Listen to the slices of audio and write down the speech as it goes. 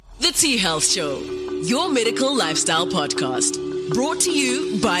The T Health Show, your medical lifestyle podcast, brought to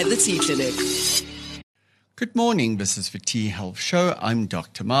you by the T Clinic. Good morning, this is the T Health Show. I'm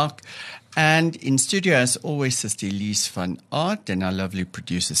Dr. Mark, and in studio as always Sister Elise van Aert and our lovely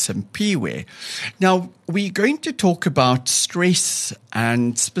producer Sim Piwe. Now, we're going to talk about stress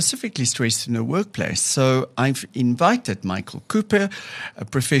and specifically stress in the workplace. So I've invited Michael Cooper, a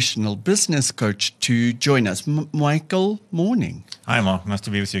professional business coach, to join us. Michael, morning. Hi, Mark. Nice to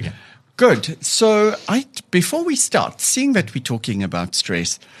be with you again. Good. So before we start, seeing that we're talking about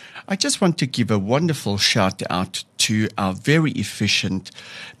stress, I just want to give a wonderful shout out to our very efficient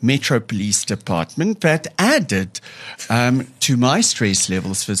Metro Police Department that added to my stress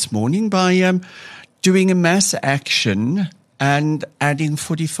levels this morning by doing a mass action and adding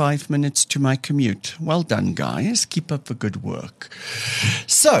 45 minutes to my commute. Well done, guys. Keep up the good work.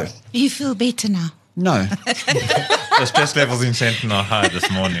 So, you feel better now? No. The stress levels in Senton are high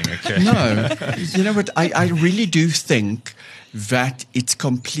this morning. Okay. No. You know what? I really do think that it's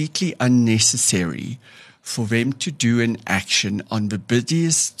completely unnecessary for them to do an action on the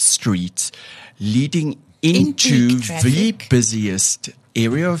busiest streets leading into the busiest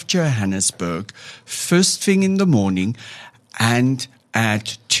area of Johannesburg first thing in the morning and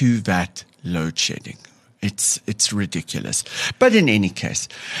add to that load shedding. It's ridiculous. But in any case,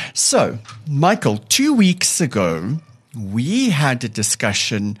 so Michael, 2 weeks ago, we had a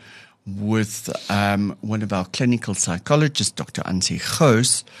discussion with one of our clinical psychologists, Dr. Ansi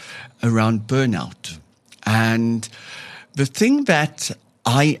Goos, around burnout. And the thing that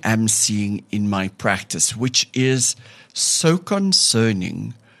I am seeing in my practice, which is so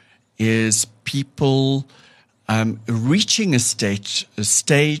concerning, is people reaching a stage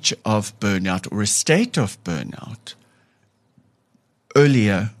of burnout or a state of burnout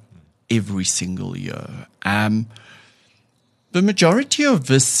earlier every single year. The majority of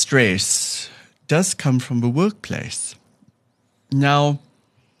this stress does come from the workplace. Now,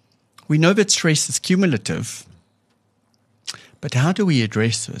 we know that stress is cumulative, but how do we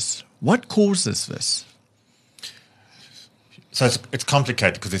address this? What causes this? So it's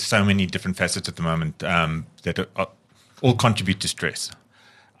complicated because there's so many different facets at the moment that all contribute to stress.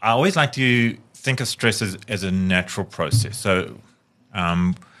 I always like to think of stress as a natural process. So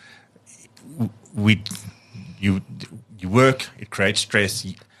you work, it creates stress,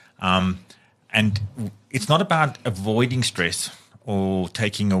 and it's not about avoiding stress or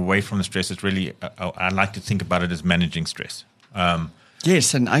taking away from the stress. It's really, I like to think about it as managing stress.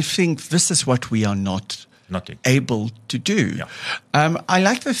 Yes, and I think this is what we are not able to do. Yeah. I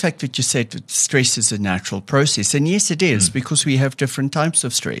like the fact that you said that stress is a natural process, and yes, it is, because we have different types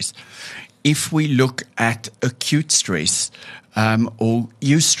of stress. If we look at acute stress or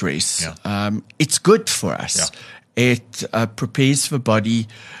eustress, it's good for us. Yeah. It prepares the body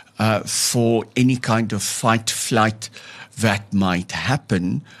for any kind of fight, flight that might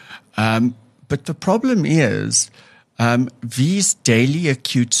happen. But the problem is these daily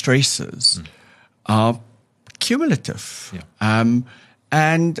acute stresses are cumulative. Yeah.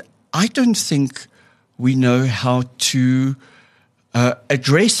 And I don't think we know how to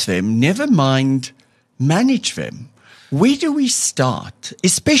address them, never mind manage them. Where do we start,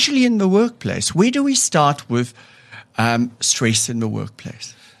 especially in the workplace? Where do we start with stress in the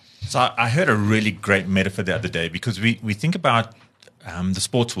workplace? So I heard a really great metaphor the other day because we think about the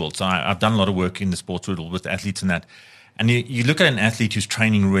sports world. So I've done a lot of work in the sports world with athletes and that. And you look at an athlete who's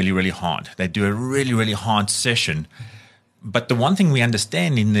training really, really hard. They do a really, really hard session. But the one thing we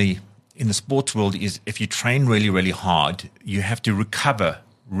understand in the sports world is if you train really, really hard, you have to recover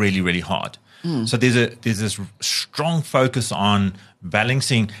really, really hard. So there's this strong focus on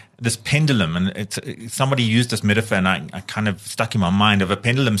balancing this pendulum, and somebody used this metaphor, and I kind of stuck in my mind of a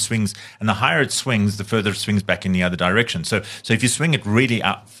pendulum swings, and the higher it swings, the further it swings back in the other direction. So if you swing it really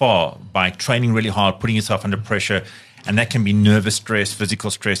out far by training really hard, putting yourself under pressure, and that can be nervous stress,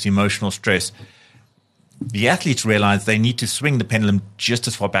 physical stress, emotional stress, the athletes realize they need to swing the pendulum just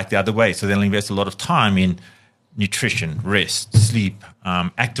as far back the other way. So they'll invest a lot of time in nutrition, rest, sleep,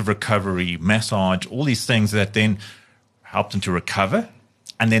 active recovery, massage, all these things that then help them to recover.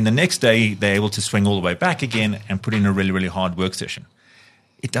 And then the next day, they're able to swing all the way back again and put in a really, really hard work session.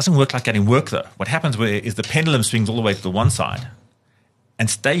 It doesn't work like that in work, though. What happens is the pendulum swings all the way to the one side and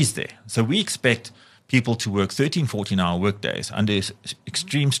stays there. So we expect people to work 13, 14-hour work days under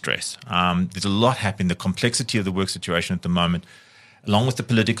extreme stress. There's a lot happening. The complexity of the work situation at the moment, along with the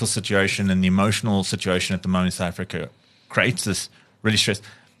political situation and the emotional situation at the moment in South Africa, creates this really stress.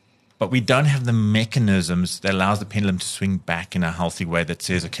 But we don't have the mechanisms that allows the pendulum to swing back in a healthy way that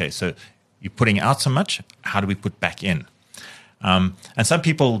says, okay, so you're putting out so much, how do we put back in? And some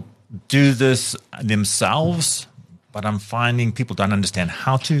people do this themselves, but I'm finding people don't understand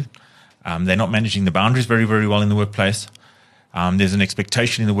how to. They're not managing the boundaries very, very well in the workplace. There's an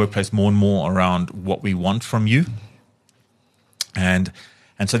expectation in the workplace more and more around what we want from you. And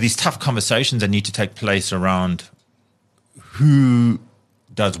so these tough conversations that need to take place around who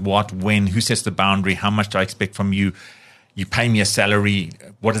does what, when, who sets the boundary, how much do I expect from you? You pay me a salary.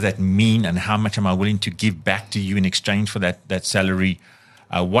 What does that mean? And how much am I willing to give back to you in exchange for that salary?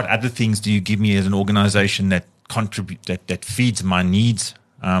 What other things do you give me as an organization that contribute, that feeds my needs?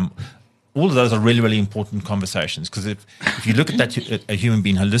 All of those are really, really important conversations, because if you look at that, a human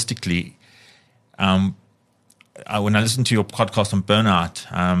being holistically, when I listen to your podcast on burnout,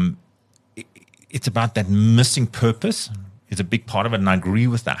 it's about that missing purpose is a big part of it, and I agree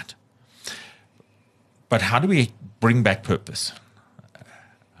with that. But how do we bring back purpose?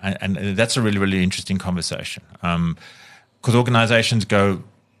 And that's a really, really interesting conversation. Because organizations go,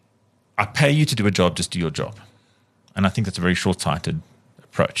 I pay you to do a job, just do your job. And I think that's a very short-sighted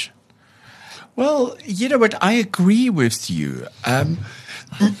approach. Well, you know what? I agree with you.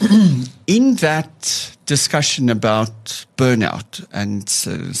 In that discussion about burnout, and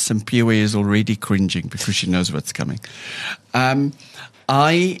Simpiwe is already cringing because she knows what's coming,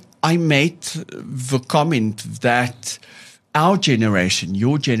 I made the comment that our generation,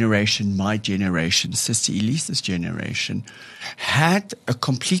 your generation, my generation, Sister Elise's generation, had a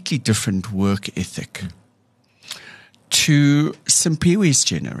completely different work ethic to Simpiwe's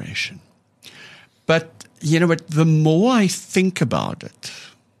generation. But, you know what, the more I think about it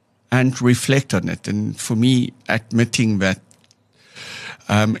and reflect on it, and for me, admitting that,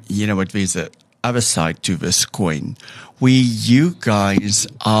 you know what, there's a other side to this coin, where you guys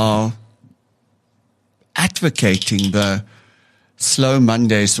are advocating the slow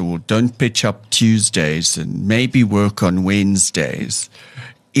Mondays or don't pitch up Tuesdays and maybe work on Wednesdays,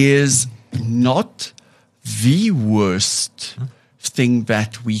 is not the worst thing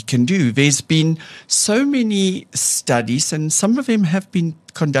that we can do. There's been so many studies, and some of them have been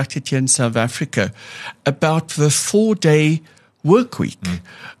conducted here in South Africa, about the 4-day work week.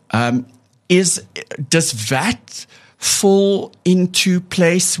 Does that fall into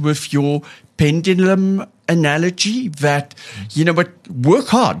place with your pendulum analogy that, you know what, work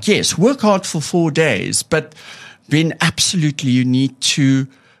hard, yes, work hard for 4 days, but then absolutely you need to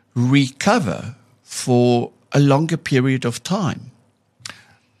recover for a longer period of time?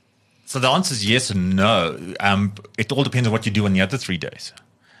 So the answer is yes and no. It all depends on what you do on the other 3 days.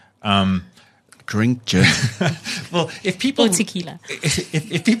 Drink gin. Well, if people Or tequila.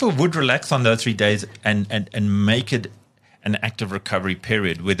 If people would relax on those 3 days and make it an active recovery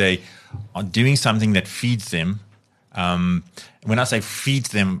period where they are doing something that feeds them. When I say feeds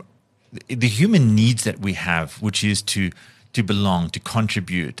them, the human needs that we have, which is to belong, to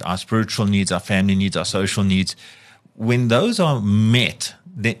contribute, our spiritual needs, our family needs, our social needs, when those are met,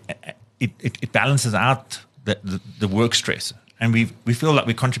 then it balances out the work stress, and we feel like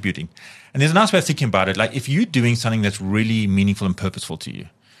we're contributing. And there's a nice way of thinking about it. Like if you're doing something that's really meaningful and purposeful to you,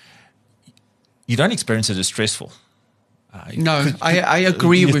 you don't experience it as stressful. No, I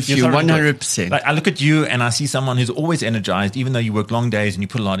agree with you 100%. Like I look at you and I see someone who's always energized, even though you work long days and you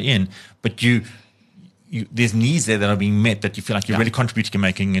put a lot in, but you there's needs there that are being met that you feel like you're really contributing and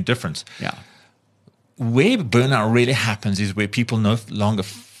making a difference. Yeah. Where burnout really happens is where people no longer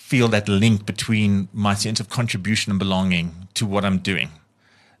feel that link between my sense of contribution and belonging to what I'm doing.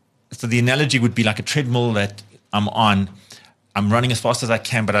 So the analogy would be like a treadmill that I'm on. I'm running as fast as I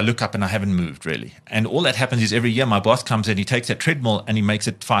can, but I look up and I haven't moved really. And all that happens is every year my boss comes in, he takes that treadmill and he makes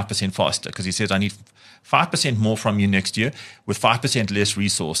it 5% faster because he says, I need 5% more from you next year with 5% less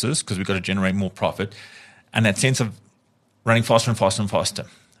resources because we've got to generate more profit. And that sense of running faster and faster and faster.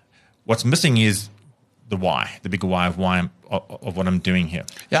 What's missing is the why, the bigger why of what I'm doing here.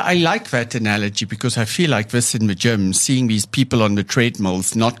 Yeah, I like that analogy because I feel like this in the gym, seeing these people on the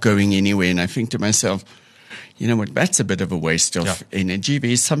treadmills not going anywhere. And I think to myself, you know what, that's a bit of a waste of energy.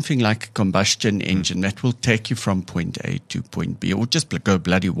 There's something like a combustion engine that will take you from point A to point B, or just go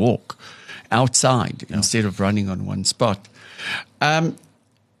bloody walk outside instead of running on one spot. I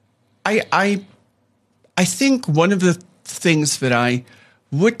think one of the things that I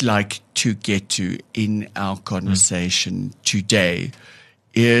would like to get to in our conversation today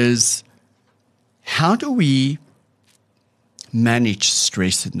is how do we manage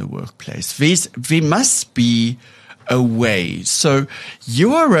stress in the workplace? There must be a way. So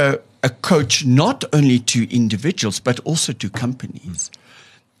you are a coach not only to individuals, but also to companies.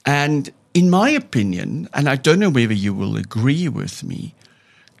 And in my opinion, and I don't know whether you will agree with me,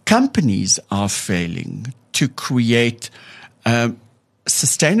 companies are failing to create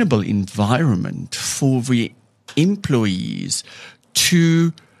sustainable environment for the employees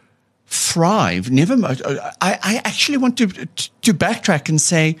to thrive. Never mind. I actually want to backtrack and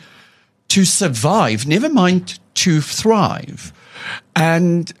say to survive, never mind to thrive.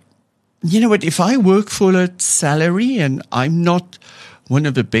 And you know what? If I work for a salary and I'm not one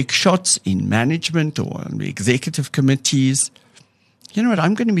of the big shots in management or on the executive committees, you know what?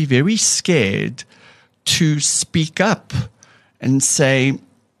 I'm going to be very scared to speak up and say,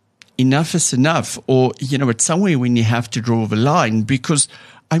 enough is enough. Or, you know, it's somewhere when you have to draw the line because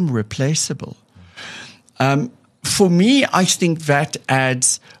I'm replaceable. For me, I think that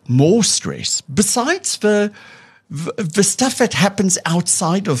adds more stress. Besides the stuff that happens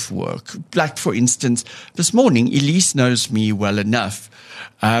outside of work, like for instance, this morning, Elise knows me well enough.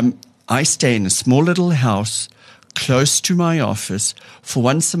 I stay in a small little house close to my office for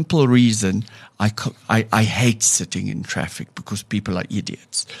one simple reason. I hate sitting in traffic because people are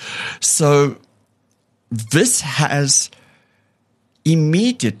idiots. So this has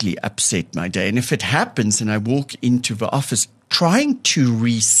immediately upset my day. And if it happens and I walk into the office trying to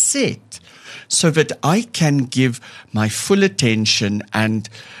reset so that I can give my full attention and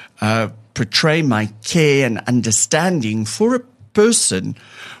portray my care and understanding for a person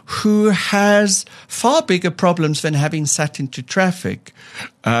who has far bigger problems than having sat into traffic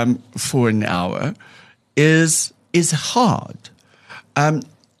for an hour is hard.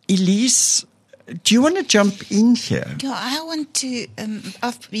 Elise, do you want to jump in here? Yeah, I want to.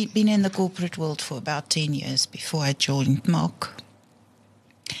 I've been in the corporate world for about 10 years before I joined Mark.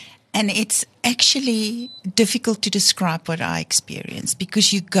 And it's actually difficult to describe what I experienced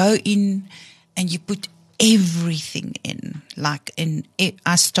because you go in and you put everything in.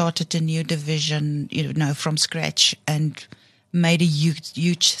 I started a new division, from scratch and made a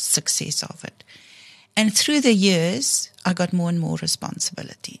huge success of it. And through the years, I got more and more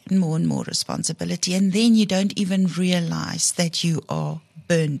responsibility. And then you don't even realize that you are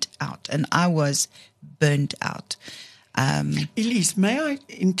burned out. And I was burned out. Elise, may I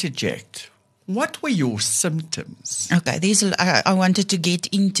interject? What were your symptoms? Okay, I wanted to get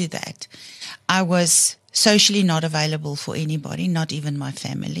into that. I was socially not available for anybody, not even my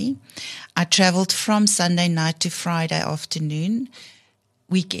family. I traveled from Sunday night to Friday afternoon.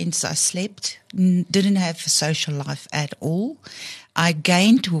 Weekends I slept, didn't have a social life at all. I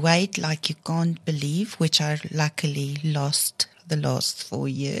gained weight like you can't believe, which I luckily lost the last 4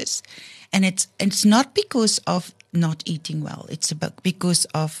 years. And it's not because of not eating well. It's because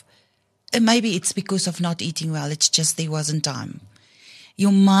of not eating well. It's just there wasn't time.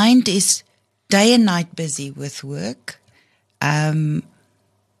 Your mind is day and night busy with work. What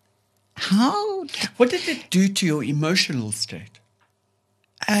did it do to your emotional state?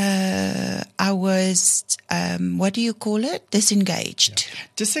 I was, what do you call it? Disengaged. Yeah.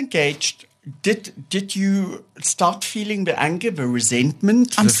 Disengaged. Did you start feeling the anger, the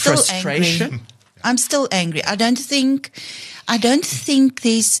resentment, the frustration? Angry. I'm still angry. I don't think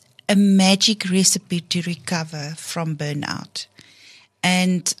there's a magic recipe to recover from burnout.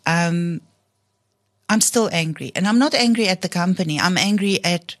 And I'm still angry. And I'm not angry at the company. I'm angry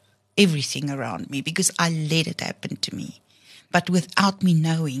at everything around me because I let it happen to me. But without me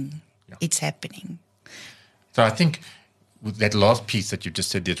knowing it's happening. So I think that last piece that you just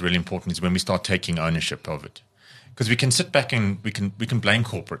said is really important is when we start taking ownership of it. Because we can sit back and we can blame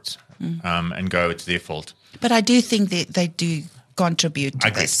corporates and go, it's their fault. But I do think that they do contribute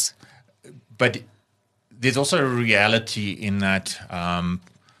to this. But there's also a reality in that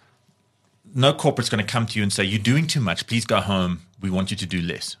no corporate's going to come to you and say, you're doing too much, please go home, we want you to do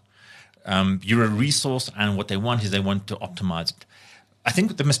less. You're a resource, and what they want is they want to optimize it. I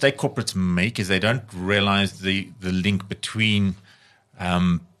think the mistake corporates make is they don't realize the link between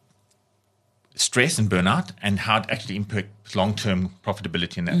stress and burnout and how it actually impacts long-term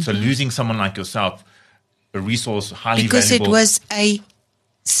profitability in that. Mm-hmm. So losing someone like yourself, a resource, highly valuable. Because it was a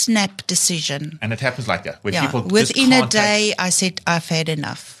snap decision. And it happens like that. Where people within a day, I said, I've had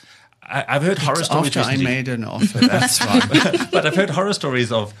enough. I've heard horror stories. After I made an offer, that's right. But I've heard horror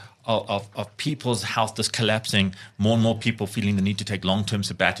stories of people's health just collapsing, more and more people feeling the need to take long-term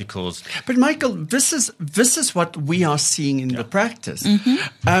sabbaticals. But Michael, this is what we are seeing in the practice.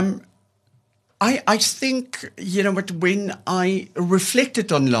 Mm-hmm. I think, when I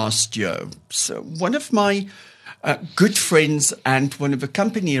reflected on last year, so one of my good friends and one of the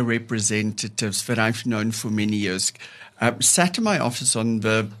company representatives that I've known for many years sat in my office on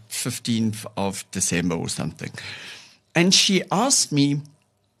the 15th of December or something. And she asked me,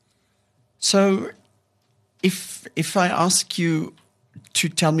 so if I ask you to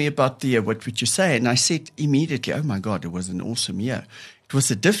tell me about the year, what would you say? And I said immediately, oh my God, it was an awesome year. It was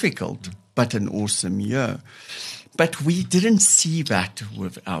a difficult but an awesome year. But we didn't see that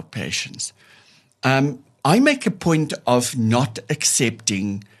with our patients. I make a point of not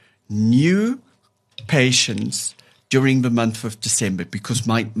accepting new patients during the month of December because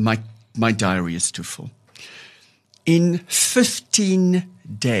my diary is too full. In 15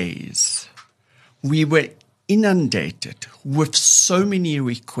 days, we were inundated with so many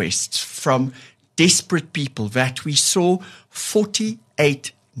requests from desperate people that we saw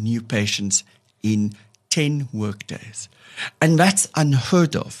 48 new patients in 10 work days. And that's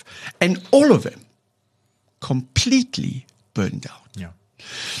unheard of. And all of them completely burned out. Yeah.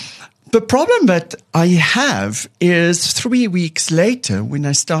 The problem that I have is 3 weeks later, when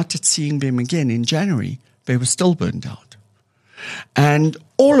I started seeing them again in January, they were still burned out. And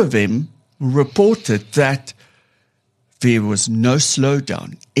all of them reported that there was no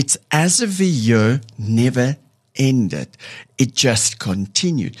slowdown. It's as if the year never ended. It just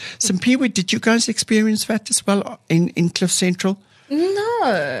continued. Sampiwe, did you guys experience that as well in Cliff Central?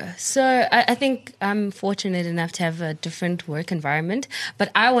 No. So I think I'm fortunate enough to have a different work environment.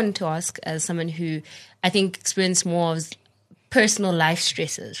 But I wanted to ask, as someone who I think experienced more of personal life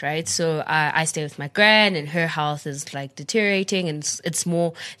stresses, right? So I stay with my gran and her health is like deteriorating, and it's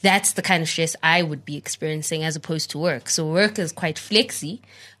more, that's the kind of stress I would be experiencing as opposed to work. So work is quite flexy,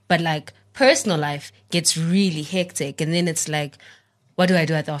 but like personal life gets really hectic. And then it's like, what do I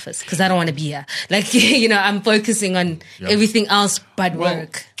do at the office? Because I don't want to be here. Like, you know, I'm focusing on everything else but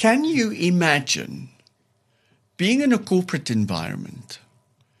work. Can you imagine being in a corporate environment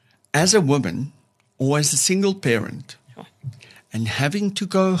as a woman or as a single parent and having to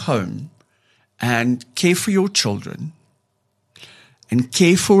go home and care for your children and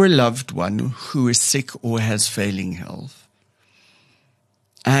care for a loved one who is sick or has failing health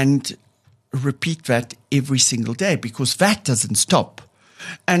and repeat that every single day, because that doesn't stop.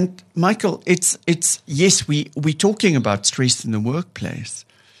 And Michael, it's yes, we're talking about stress in the workplace,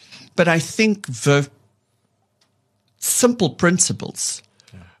 but I think the simple principles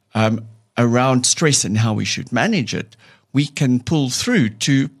around stress and how we should manage it, we can pull through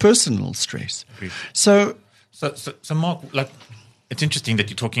to personal stress. Agreed. So Mark, like, it's interesting that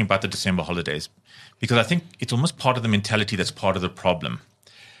you're talking about the December holidays, because I think it's almost part of the mentality that's part of the problem.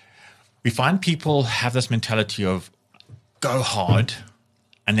 We find people have this mentality of go hard,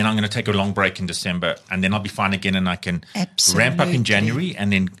 and then I'm going to take a long break in December, and then I'll be fine again, and I can ramp up in January,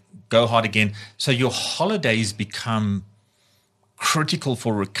 and then go hard again. So your holidays become critical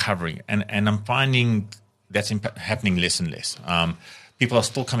for recovery, and I'm finding that's happening less and less. People are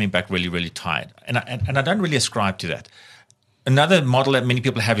still coming back really, really tired, and I don't really ascribe to that. Another model that many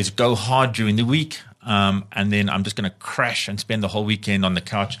people have is go hard during the week, and then I'm just going to crash and spend the whole weekend on the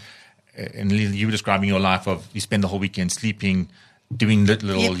couch. And you were describing your life of you spend the whole weekend sleeping, doing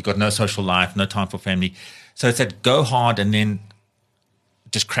little, you've got no social life, no time for family. So it's that go hard and then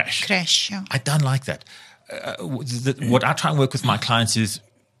just crash. Yeah. I don't like that. What I try and work with my clients is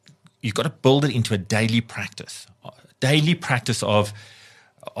you've got to build it into a daily practice of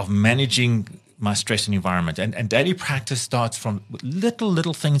managing my stress and environment. And daily practice starts from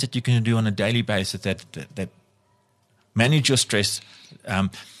little things that you can do on a daily basis that manage your stress.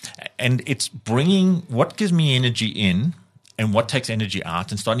 And it's bringing what gives me energy in and what takes energy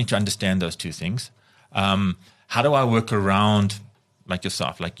out, and starting to understand those two things. How do I work around, like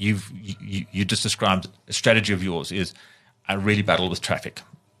yourself, like you just described, a strategy of yours is I really battle with traffic.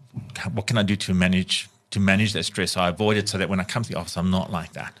 What can I do to manage that stress? So I avoid it so that when I come to the office, I'm not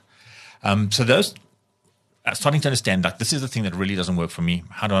like that. So those, starting to understand, like, this is the thing that really doesn't work for me.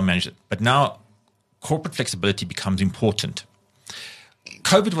 How do I manage it? But now corporate flexibility becomes important.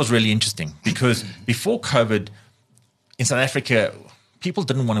 COVID was really interesting because before COVID, in South Africa, people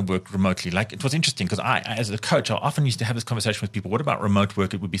didn't want to work remotely. Like, it was interesting because I, as a coach, I often used to have this conversation with people. What about remote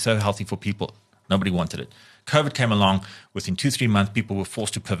work? It would be so healthy for people. Nobody wanted it. COVID came along. Within 2-3 months, people were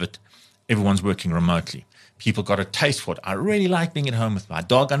forced to pivot. Everyone's working remotely. People got a taste for it. I really like being at home with my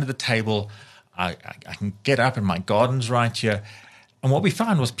dog under the table. I can get up and my garden's right here. And what we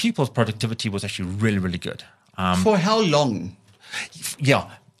found was people's productivity was actually really, really good. for how long? Yeah.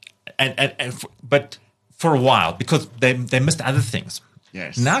 But for a while, because they missed other things.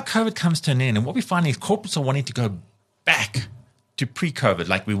 Yes. Now COVID comes to an end, and what we find is corporates are wanting to go back to pre-COVID.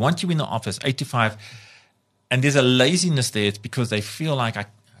 Like, we want you in the office 8 to 5, and there's a laziness there. It's because they feel like I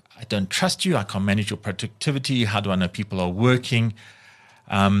don't trust you. I can't manage your productivity. How do I know people are working?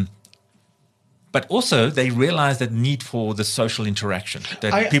 But also they realize that need for the social interaction,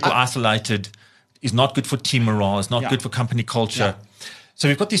 that people isolated is not good for team morale, is not good for company culture. Yeah. So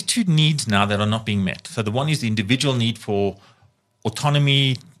we've got these two needs now that are not being met. So the one is the individual need for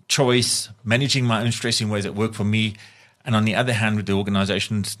autonomy, choice, managing my own stress in ways that work for me. And on the other hand, with the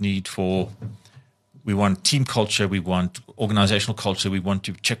organization's need for, we want team culture, we want organizational culture, we want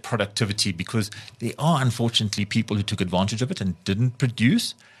to check productivity, because there are unfortunately people who took advantage of it and didn't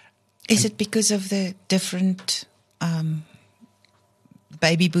produce. Is it because of the different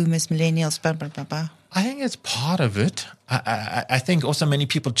baby boomers, millennials, blah, blah, blah, blah? I think it's part of it. I think also many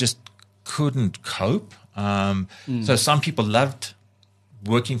people just couldn't cope. So some people loved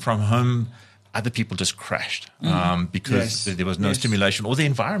working from home. Other people just crashed because there was no stimulation, or the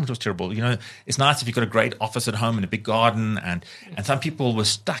environment was terrible. You know, it's nice if you've got a great office at home and a big garden, and some people were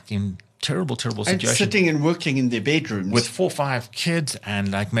stuck in terrible situations. And sitting and working in their bedrooms. With 4 or 5 kids,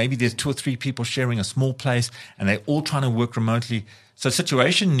 and like maybe there's 2 or 3 people sharing a small place, and they're all trying to work remotely. So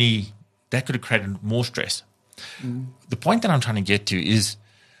situationally, that could have created more stress. The point that I'm trying to get to is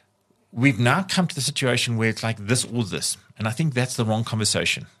we've now come to the situation where it's like this or this. And I think that's the wrong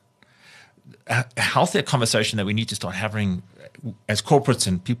conversation. A healthier conversation that we need to start having as corporates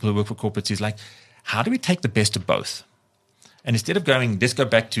and people who work for corporates is like, how do we take the best of both? And instead of going, let's go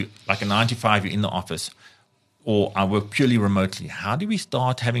back to like a 9 to 5, you're in the office, or I work purely remotely, how do we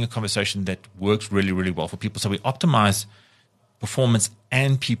start having a conversation that works really, really well for people? So we optimize performance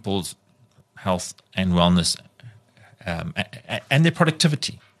and people's health and wellness and their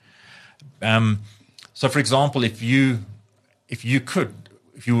productivity. So, for example, if you're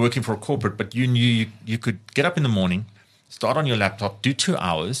working for a corporate, but you knew you could get up in the morning, start on your laptop, do 2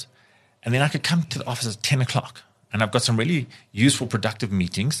 hours, and then I could come to the office at 10 o'clock. And I've got some really useful, productive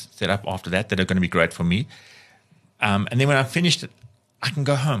meetings set up after that are going to be great for me. And then when I've finished it, I can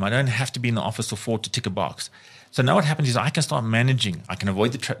go home. I don't have to be in the office till 4 to tick a box. So now what happens is I can start managing. I can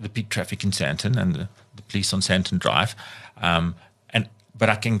avoid the peak traffic in Sandton and the police on Sandton Drive. But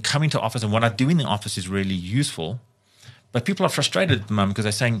I can come into office, and what I do in the office is really useful. But people are frustrated at the moment because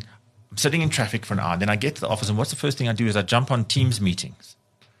they're saying, I'm sitting in traffic for an hour. Then I get to the office, and what's the first thing I do is I jump on Teams meetings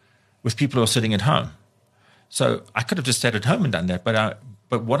with people who are sitting at home. So I could have just sat at home and done that.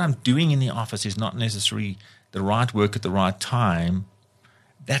 But what I'm doing in the office is not necessarily the right work at the right time.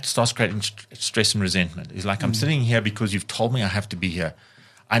 That starts creating stress and resentment. It's like I'm sitting here because you've told me I have to be here.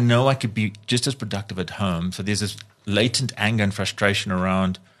 I know I could be just as productive at home. So there's this latent anger and frustration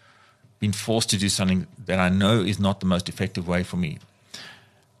around being forced to do something that I know is not the most effective way for me.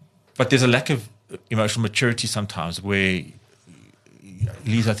 But there's a lack of emotional maturity sometimes where,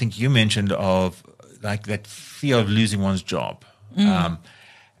 Lise, I think you mentioned of like that fear of losing one's job.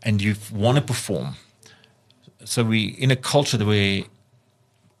 And you want to perform. So we in a culture where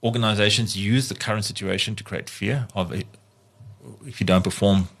organizations use the current situation to create fear of it. If you don't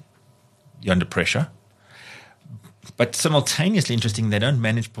perform, you're under pressure. But simultaneously, interesting, they don't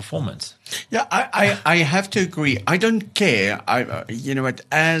manage performance. Yeah, I have to agree. I don't care.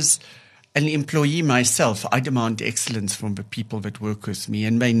 As an employee myself, I demand excellence from the people that work with me,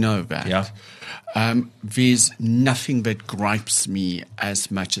 and they know that. Yeah. There's nothing that gripes me as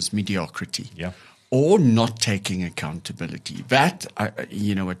much as mediocrity. Yeah. Or not taking accountability. That,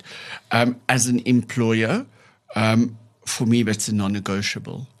 as an employer, for me, that's a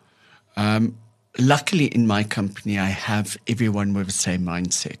non-negotiable. Luckily, in my company, I have everyone with the same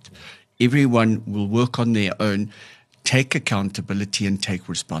mindset. Everyone will work on their own, take accountability and take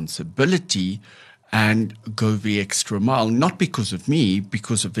responsibility and go the extra mile, not because of me,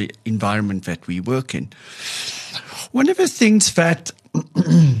 because of the environment that we work in. One of the things that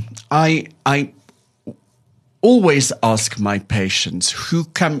I always ask my patients who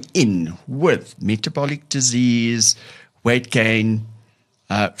come in with metabolic disease, weight gain,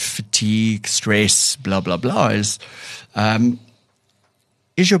 fatigue, stress, blah, blah, blah, is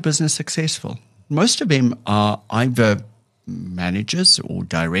your business successful? Most of them are either managers or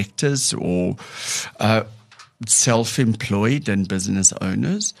directors or self-employed and business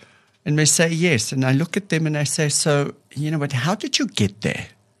owners. And they say yes. And I look at them and I say, so, how did you get there?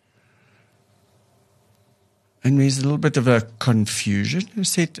 And there's a little bit of a confusion. I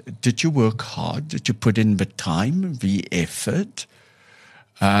said, did you work hard? Did you put in the time, the effort?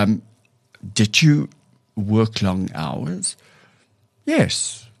 Did you work long hours?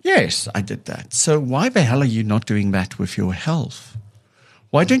 Yes, I did that. So why the hell are you not doing that with your health?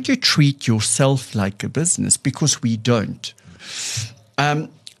 Why don't you treat yourself like a business? Because we don't. And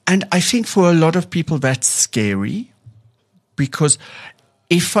I think for a lot of people that's scary, because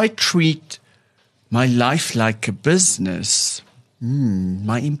if I treat my life like a business,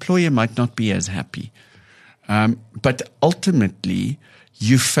 my employer might not be as happy. But ultimately,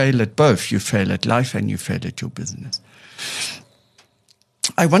 you fail at both. You fail at life and you fail at your business.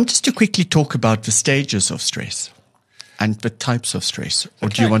 I want us to quickly talk about the stages of stress. and the types of stress? Or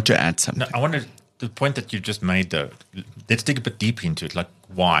do you want to add something? No, I wanted the point that you just made, though. Let's dig a bit deeper into it. Like,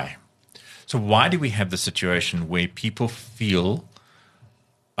 why? So why do we have the situation where people feel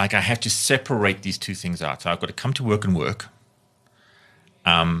like I have to separate these two things out? So I've got to come to work and work.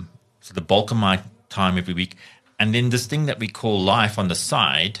 So the bulk of my time every week. And then this thing that we call life on the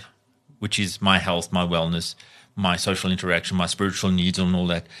side, which is my health, my wellness, my social interaction, my spiritual needs and all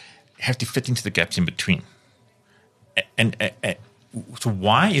that, have to fit into the gaps in between. And so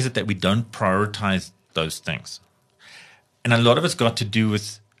why is it that we don't prioritize those things? And a lot of it's got to do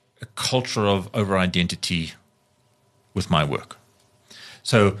with a culture of over-identity with my work.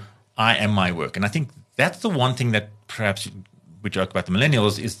 So I am my work. And I think that's the one thing that perhaps we joke about the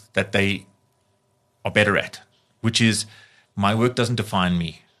millennials is that they are better at, which is my work doesn't define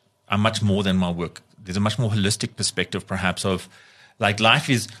me. I'm much more than my work. There's a much more holistic perspective perhaps of like life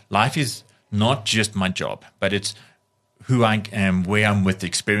is not just my job, but it's who I am, where I'm with, the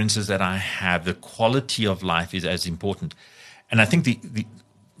experiences that I have, the quality of life is as important. And I think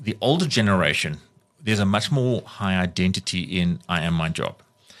the older generation, there's a much more high identity in I am my job.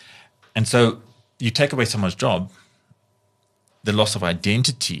 And so you take away someone's job, the loss of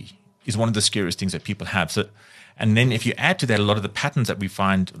identity is one of the scariest things that people have. So, and then if you add to that a lot of the patterns that we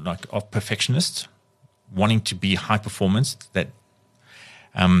find like of perfectionists wanting to be high performance, that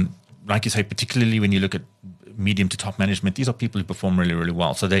like you say, particularly when you look at medium to top management, these are people who perform really, really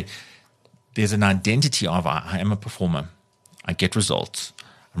well. So there's an identity of I am a performer. I get results.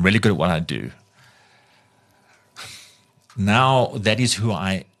 I'm really good at what I do. Now that is who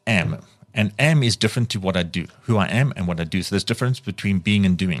I am. And am is different to what I do, who I am and what I do. So there's difference between being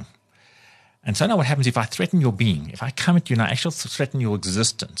and doing. And so now what happens if I threaten your being, if I come at you and I actually threaten your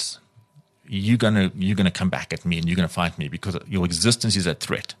existence, you're gonna come back at me and you're gonna fight me because your existence is a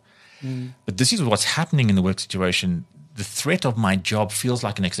threat. But this is what's happening in the work situation. The threat of my job feels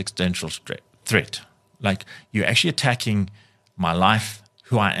like an existential threat. Like you're actually attacking my life,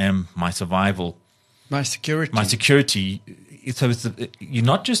 who I am, my survival, My security. So you're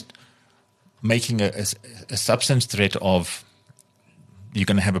not just making a substance threat of you're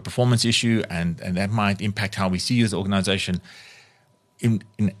going to have a performance issue and that might impact how we see you as an organization.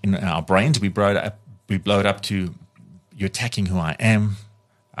 In our brains, we blow it up to you're attacking who I am,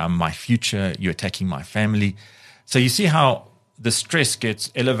 my future, you're attacking my family. So you see how the stress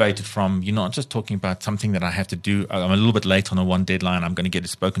gets elevated from you're not just talking about something that I have to do. I'm a little bit late on a one deadline. I'm going to get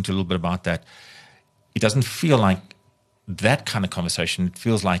spoken to a little bit about that. It doesn't feel like that kind of conversation. It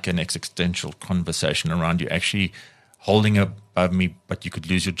feels like an existential conversation around you actually holding above me, but you could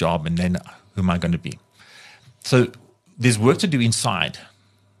lose your job, and then who am I going to be? So there's work to do inside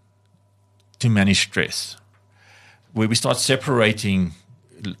to manage stress, where we start separating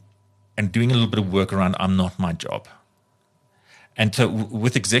and doing a little bit of work around I'm not my job. And so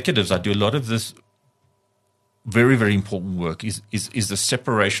with executives, I do a lot of this very, very important work is the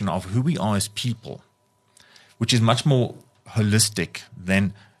separation of who we are as people, which is much more holistic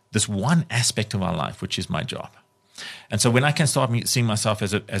than this one aspect of our life, which is my job. And so when I can start seeing myself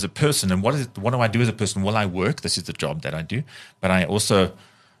as a person, and what do I do as a person? Well, I work. This is the job that I do. But I also,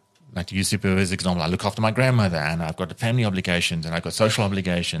 like to use Super as an example, I look after my grandmother, and I've got the family obligations, and I've got social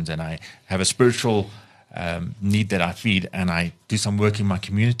obligations, and I have a spiritual need that I feed, and I do some work in my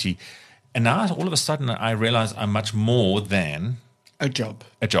community. And now all of a sudden I realize I'm much more than a job.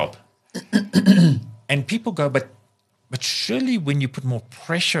 And people go, but surely when you put more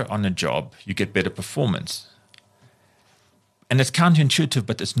pressure on a job, you get better performance. And it's counterintuitive,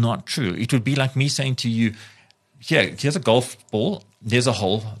 but it's not true. It would be like me saying to you, here's a golf ball, there's a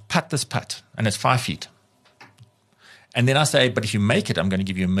hole, putt this putt, and it's 5 feet. And then I say, but if you make it, I'm going to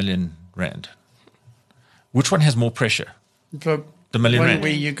give you R1 million. Which one has more pressure? The R1 million. One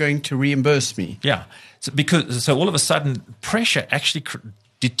where you're going to reimburse me. Yeah. So all of a sudden, pressure actually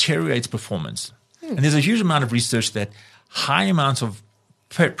deteriorates performance. And there's a huge amount of research that high amounts of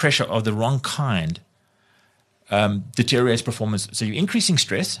pressure of the wrong kind deteriorates performance. So you're increasing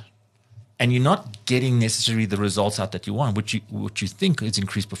stress, and you're not getting necessarily the results out that you want, which you think is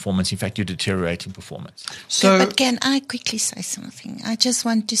increased performance. In fact, you're deteriorating performance. But can I quickly say something? I just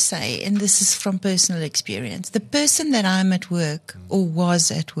want to say, and this is from personal experience, the person that I'm at work or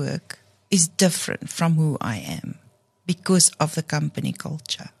was at work is different from who I am because of the company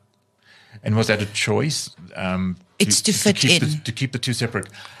culture. And was that a choice? It's to fit in. To keep the two separate.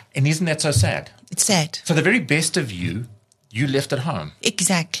 And isn't that so sad? It's sad. So the very best of you left at home.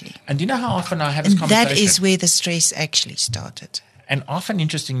 Exactly. And do you know how often I have this conversation? That is where the stress actually started. And often,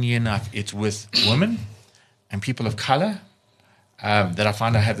 interestingly enough, it's with women and people of color that I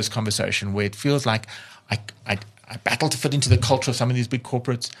find I have this conversation where it feels like I battle to fit into the culture of some of these big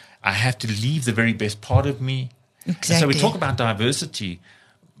corporates. I have to leave the very best part of me. Exactly. And so we talk about diversity,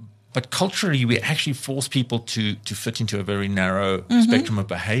 but culturally we actually force people to fit into a very narrow spectrum of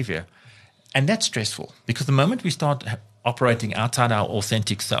behavior. And that's stressful because the moment we start operating outside our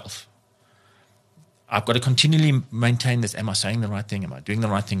authentic self, I've got to continually maintain this. Am I saying the right thing? Am I doing the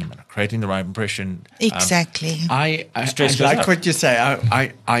right thing? Am I creating the right impression? Exactly. I Stress goes like up. what you say.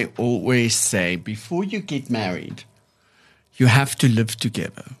 I always say, before you get married, you have to live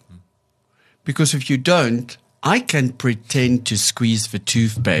together. Because if you don't, I can pretend to squeeze the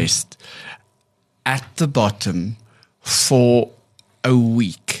toothpaste at the bottom for a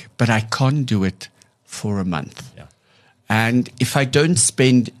week, but I can't do it for a month. Yeah. And if I don't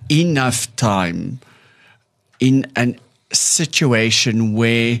spend enough time in a situation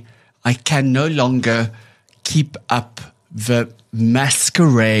where I can no longer keep up the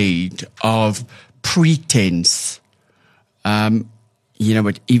masquerade of pretense,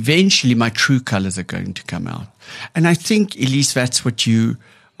 but eventually my true colors are going to come out. And I think, Elise, that's what you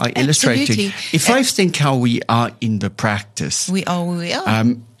are illustrating. Absolutely. If I think how we are in the practice, We are who we are.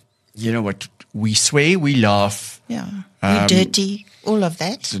 you know what, we swear, we laugh. Yeah. We're dirty, all of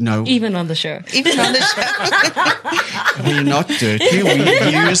that. No, Even on the show. Even on the show. we're not dirty. We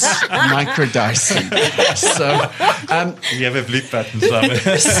use microdicing. So, You have a bleep button,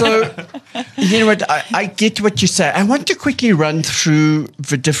 Simon. so you know what? I get what you say. I want to quickly run through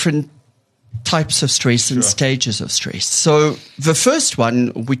the different types of stress and stages of stress. So the first one,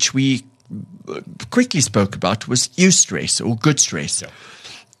 which we quickly spoke about, was eustress or good stress. Yeah.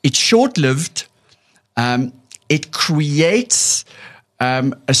 It's short-lived. It creates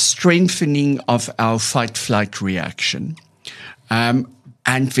a strengthening of our fight-flight reaction, and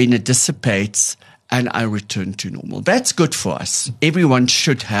then it dissipates, and I return to normal. That's good for us. Everyone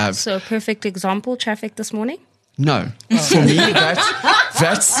should have. So, perfect example, traffic this morning. No, for me,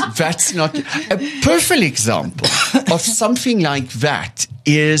 that's not a perfect example of something like that.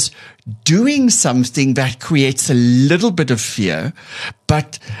 Is doing something that creates a little bit of fear,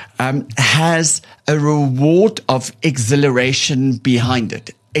 but has a reward of exhilaration behind it.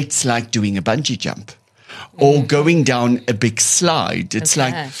 It's like doing a bungee jump or going down a big slide. It's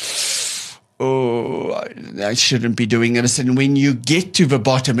like, oh, I shouldn't be doing this. And when you get to the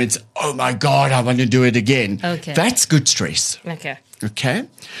bottom, it's, oh my God, I want to do it again. Okay. That's good stress. Okay. Okay.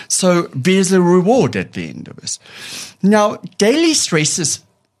 So there's a reward at the end of this. Now, daily stress is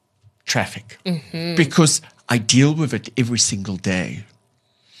traffic because I deal with it every single day.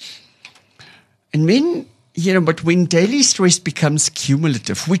 And then, but when daily stress becomes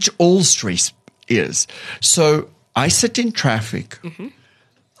cumulative, which all stress is. So I sit in traffic.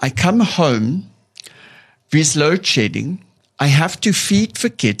 I come home, there's load shedding. I have to feed the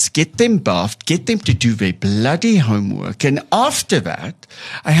kids, get them bathed, get them to do their bloody homework. And after that,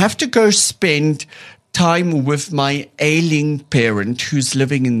 I have to go spend time with my ailing parent who's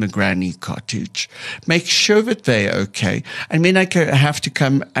living in the granny cottage, make sure that they're okay. And then I have to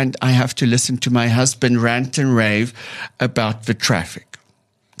come and I have to listen to my husband rant and rave about the traffic.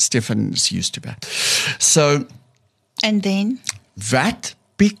 Stefan is used to that. So And then? that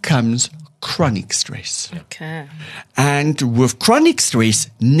becomes chronic stress. Okay. And with chronic stress,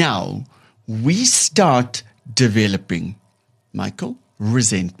 now we start developing, Michael,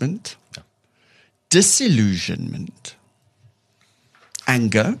 resentment, disillusionment,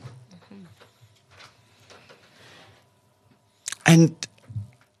 anger, and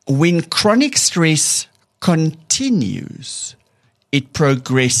when chronic stress continues, it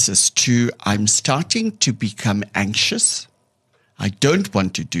progresses to I'm starting to become anxious. I don't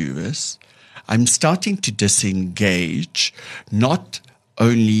want to do this. I'm starting to disengage, not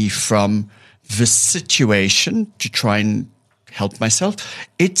only from the situation to try and help myself.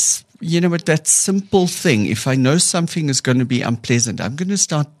 It's, that simple thing. If I know something is going to be unpleasant, I'm going to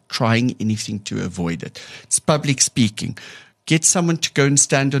start trying anything to avoid it. It's public speaking. Get someone to go and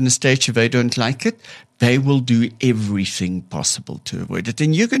stand on a stage if they don't like it. They will do everything possible to avoid it.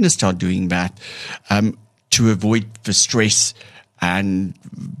 And you're going to start doing that to avoid the stress and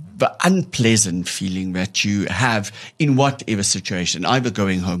the unpleasant feeling that you have in whatever situation, either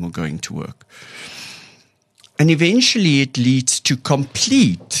going home or going to work. And eventually it leads to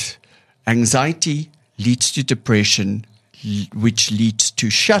complete anxiety, leads to depression, which leads to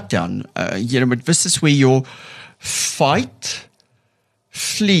shutdown. But this is where your fight,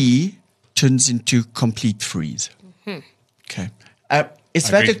 flee turns into complete freeze. Okay. Is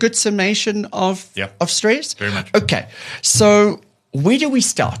that a good summation of stress? Very much. Okay. So where do we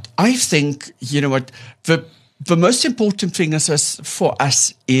start? I think, the most important thing for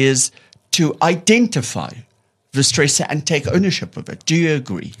us is to identify the stressor and take ownership of it. Do you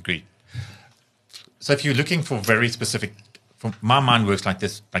agree? Agreed. So if you're looking for very specific, my mind works like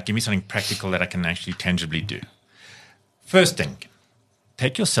this, like give me something practical that I can actually tangibly do. First thing,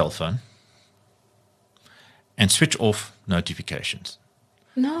 take your cell phone and switch off notifications.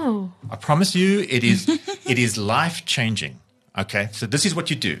 No. I promise you, it is life changing. Okay, so this is what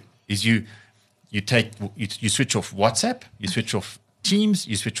you do: is you switch off WhatsApp, you switch off Teams,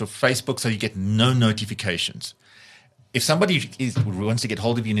 you switch off Facebook, so you get no notifications. If somebody wants to get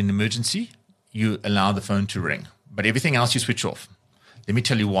hold of you in an emergency, you allow the phone to ring, but everything else you switch off. Let me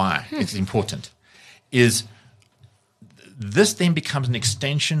tell you why it's important. Is this then becomes an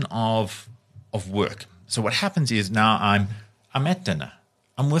extension of work. So what happens is now I'm at dinner.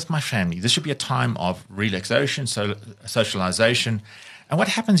 I'm with my family. This should be a time of relaxation, socialization. And what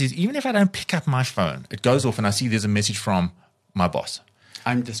happens is, even if I don't pick up my phone, it goes off and I see there's a message from my boss.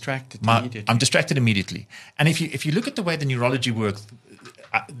 I'm distracted immediately. I'm distracted immediately. And if you look at the way the neurology works,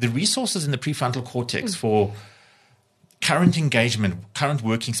 the resources in the prefrontal cortex for current engagement, current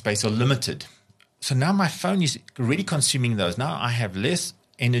working space are limited. So now my phone is already consuming those. Now I have less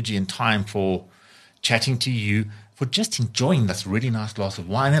energy and time for chatting to you, for just enjoying this really nice glass of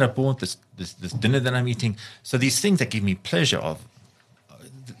wine that I bought, this dinner that I'm eating. So these things that give me pleasure of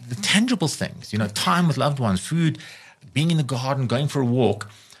the tangible things, time with loved ones, food, being in the garden, going for a walk,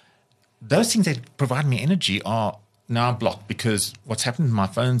 those things that provide me energy are now blocked because what's happened, my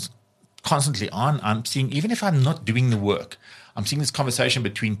phone's constantly on. I'm seeing, even if I'm not doing the work, I'm seeing this conversation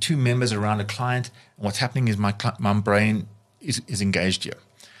between two members around a client, and what's happening is my brain is engaged here.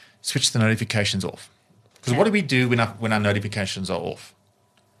 Switch the notifications off. Because what do we do when our notifications are off?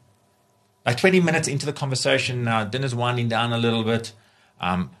 Like 20 minutes into the conversation, now dinner's winding down a little bit.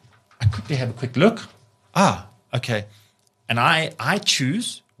 I quickly have a quick look. Okay. And I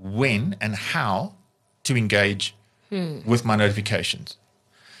choose when and how to engage with my notifications.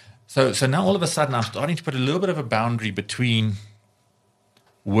 So now all of a sudden I'm starting to put a little bit of a boundary between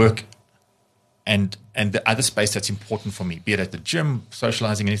work and the other space that's important for me, be it at the gym,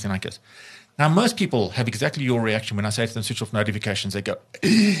 socializing, anything like this. Now, most people have exactly your reaction when I say to them, switch off notifications. They go,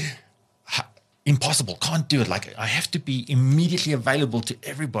 impossible, can't do it. Like, I have to be immediately available to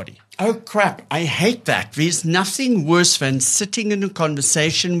everybody. Oh, crap. I hate that. There's nothing worse than sitting in a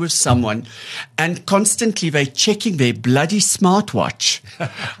conversation with someone and constantly they're checking their bloody smartwatch.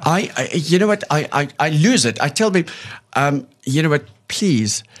 You know what? I lose it. I tell them, you know what?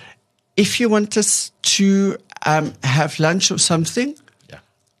 Please, if you want us to have lunch or something,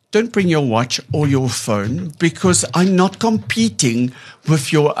 don't bring your watch or your phone because I'm not competing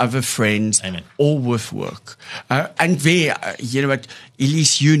with your other friends Amen. Or with work. And there, you know what,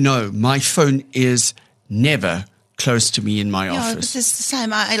 Elise, my phone is never close to me in my office. This is the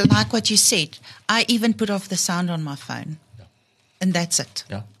same. I like what you said. I even put off the sound on my phone. Yeah. And that's it.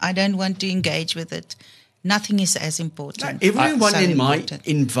 Yeah. I don't want to engage with it. Nothing is as important. Everyone in my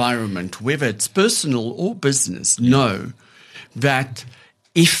environment, whether it's personal or business, know that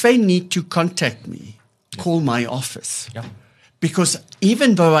if they need to contact me, call my office. Yeah. Because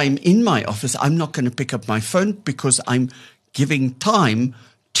even though I'm in my office, I'm not going to pick up my phone because I'm giving time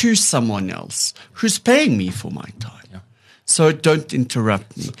to someone else who's paying me for my time. Yeah. So don't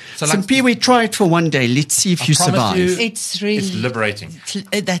interrupt me. So we try it for one day. Let's see if you survive. It's liberating.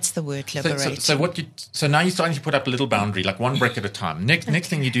 That's the word, liberating. So now you're starting to put up a little boundary, like one brick at a time. Next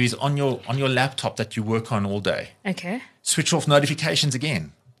thing you do is on your laptop that you work on all day. Okay. Switch off notifications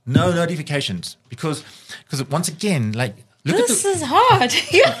again. No notifications because once again, like this is hard.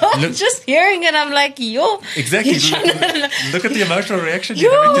 Just hearing it, I'm like, exactly. Look at the emotional reaction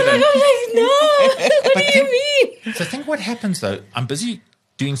you're having today. No, what do you mean? So think what happens though. I'm busy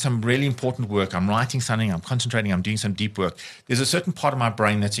doing some really important work. I'm writing something. I'm concentrating. I'm doing some deep work. There's a certain part of my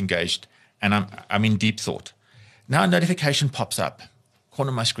brain that's engaged, and I'm in deep thought. Now a notification pops up, corner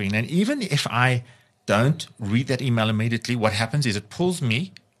of my screen, and even if I don't read that email immediately, what happens is it pulls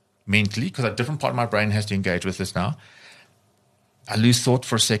me mentally, because a different part of my brain has to engage with this now. I lose thought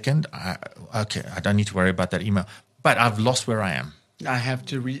for a second. I don't need to worry about that email. But I've lost where I am. I have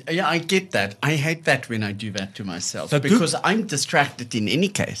to read. Yeah, I get that. I hate that when I do that to myself because I'm distracted in any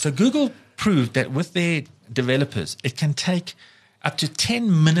case. So Google proved that with their developers, it can take up to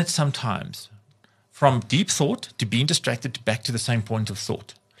 10 minutes sometimes from deep thought to being distracted back to the same point of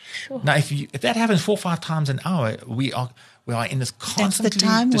thought. Sure. Now, if that happens 4 or 5 times an hour, we are in this constantly That's the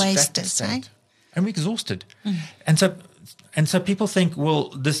time distracted wasters, state, right? and we're exhausted. And so people think, well,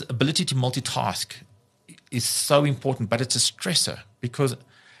 this ability to multitask is so important, but it's a stressor because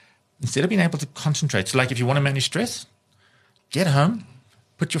instead of being able to concentrate, so like if you want to manage stress, get home,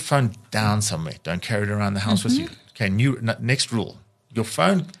 put your phone down somewhere. Don't carry it around the house with you. Okay, next rule. Your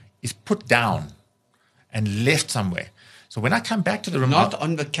phone is put down and left somewhere. So when I come back to the room... Not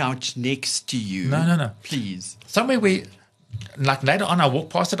on the couch next to you. No. Please. Somewhere where, like later on, I'll walk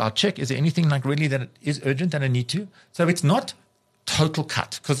past it, I'll check, is there anything like really that is urgent that I need to? So it's not total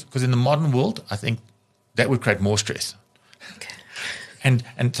cut, because in the modern world, I think that would create more stress. Okay. And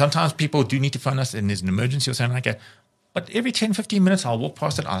sometimes people do need to phone us and there's an emergency or something like that. But every 10, 15 minutes, I'll walk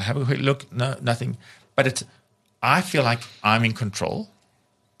past it, I'll have a quick look, no, nothing. But I feel like I'm in control.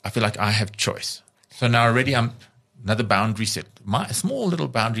 I feel like I have choice. So now already I'm another boundary set. A small little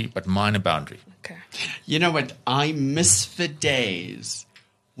boundary, but minor boundary. Okay. You know what? I miss the days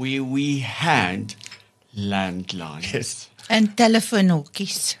where we had landlines. Yes. And telephone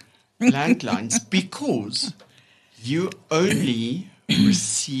hokkies. Landlines, because you only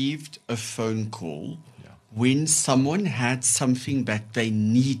received a phone call when someone had something that they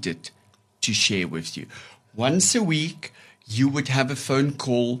needed to share with you. Once a week, you would have a phone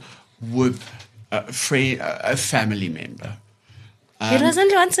call with a family member. It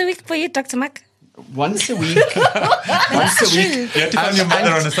wasn't once a week for you, Dr. Mac. Once a week. Once a week. You have to phone your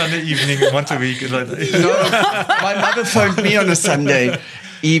mother on a Sunday evening once a week. No, my mother phoned me on a Sunday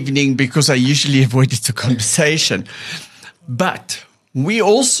evening because I usually avoided the conversation. But we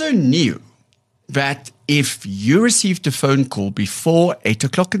also knew that if you received a phone call before 8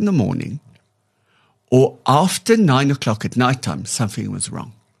 o'clock in the morning or after 9 o'clock at nighttime, something was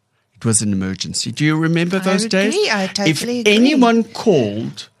wrong. It was an emergency. Do you remember those days? I totally agree. If anyone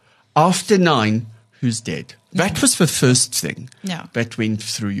called after 9, who's dead? That was the first thing that went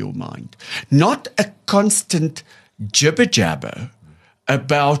through your mind. Not a constant jibber-jabber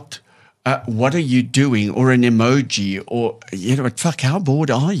about what are you doing or an emoji or, fuck, how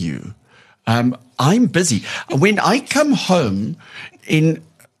bored are you? I'm busy. When I come home in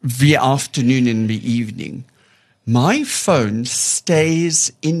the afternoon and the evening, my phone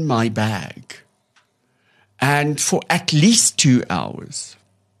stays in my bag. And for at least 2 hours,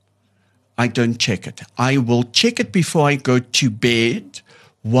 I don't check it. I will check it before I go to bed.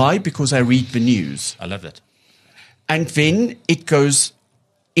 Why? Because I read the news. I love that. And then it goes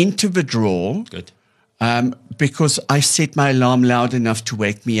into the drawer. Good. Because I set my alarm loud enough to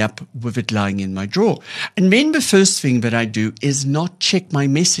wake me up with it lying in my drawer. And then the first thing that I do is not check my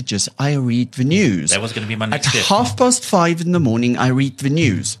messages. I read the news. That was going to be my next At step. 5:30 in the morning, I read the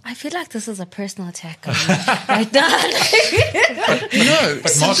news. I feel like this is a personal attack on me right now. No.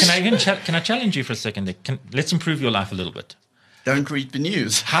 But Mark, can I challenge you for a second? Let's improve your life a little bit. Don't read the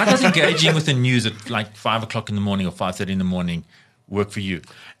news. How does engaging with the news at like 5 o'clock in the morning or 5:30 in the morning work for you?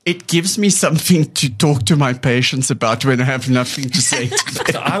 It gives me something to talk to my patients about when I have nothing to say to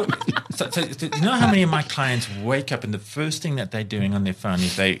them. So you know how many of my clients wake up and the first thing that they're doing on their phone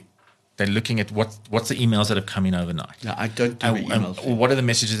is they're looking at what's the emails that have come in overnight. No, I don't do the emails. Or what are the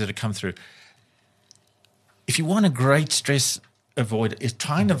messages that have come through? If you want a great stress avoider, is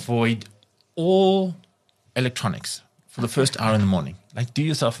try and avoid all electronics for the first hour in the morning. Like, do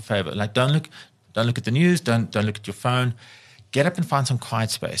yourself a favor. Like, don't look at the news. Don't look at your phone. Get up and find some quiet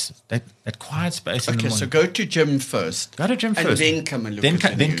space. That quiet space in the morning. Okay, so go to gym first. Go to gym first. And then come and look at the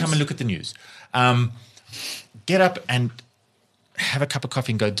news. Then come and look at the news. Get up and have a cup of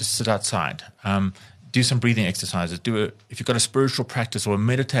coffee and go just sit outside. Do some breathing exercises. If you've got a spiritual practice or a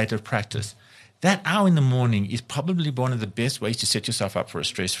meditative practice, that hour in the morning is probably one of the best ways to set yourself up for a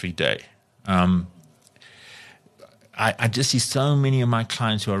stress-free day. I just see so many of my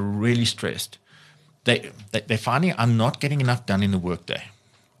clients who are really stressed. They're finding I'm not getting enough done in the workday.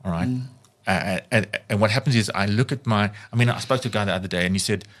 All right. And what happens is I spoke to a guy the other day and he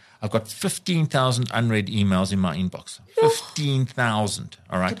said, I've got 15,000 unread emails in my inbox. 15,000.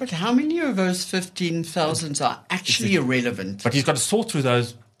 All right. But how many of those 15,000 are actually irrelevant? But he's got to sort through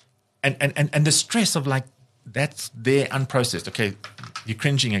those and the stress of like, that's there unprocessed. Okay. You're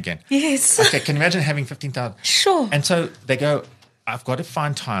cringing again. Yes. Okay. Can you imagine having 15,000? Sure. And so they go, I've got to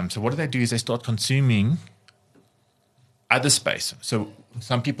find time. So what do? Is they start consuming other space. So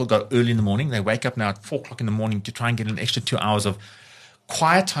some people go early in the morning. They wake up now at 4 o'clock in the morning to try and get an extra 2 hours of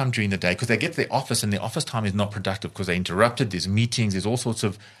quiet time during the day because they get to the office and the office time is not productive because they're interrupted. There's meetings. There's all sorts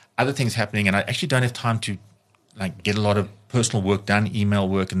of other things happening. And I actually don't have time to like get a lot of personal work done, email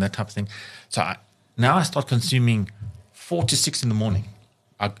work and that type of thing. So now I start consuming 4 to 6 in the morning.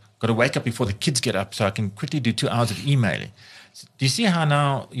 I've got to wake up before the kids get up so I can quickly do 2 hours of emailing. Do you see how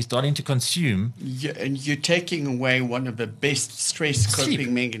now you're starting to consume? Yeah, and you're taking away one of the best stress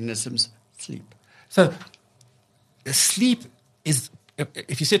coping mechanisms, sleep. So sleep is,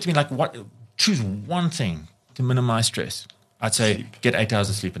 if you said to me, like, choose one thing to minimize stress, I'd say get 8 hours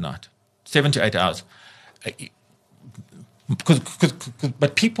of sleep a night, 7 to 8 hours.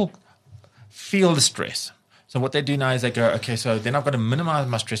 But people feel the stress. So what they do now is they go, okay, so then I've got to minimize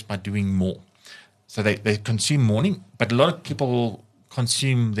my stress by doing more. So they consume morning, but a lot of people will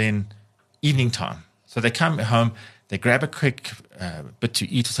consume then evening time. So they come home, they grab a quick bit to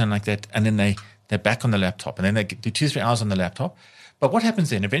eat or something like that, and then they're back on the laptop, and then they do 2-3 hours on the laptop. But what happens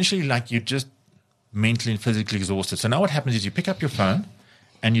then? Eventually, like, you're just mentally and physically exhausted. So now what happens is you pick up your phone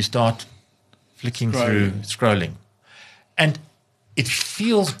and you start flicking through, scrolling. And it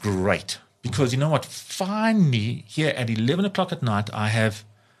feels great because you know what? Finally, here at 11 o'clock at night, I have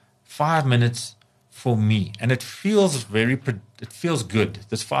 5 minutes for me. And it feels it feels good.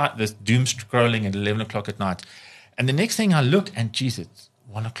 This doom scrolling at 11 o'clock at night. And the next thing I look and, geez, it's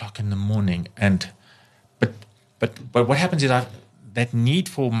 1 o'clock in the morning. But what happens is that need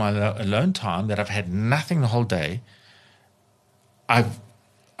for my alone time that I've had nothing the whole day, I've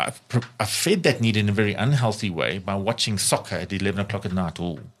fed that need in a very unhealthy way by watching soccer at 11 o'clock at night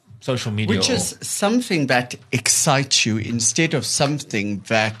or social media. Which is something that excites you instead of something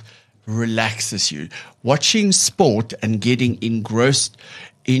that relaxes you. Watching sport and getting engrossed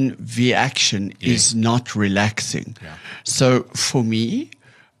in the action is not relaxing. Yeah. So for me,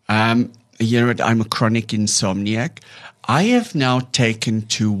 you know what, I'm a chronic insomniac. I have now taken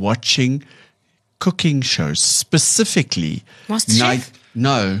to watching cooking shows, specifically. MasterChef?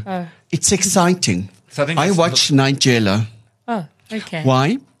 No. Oh. It's exciting. So I watch Nigella. Oh, okay.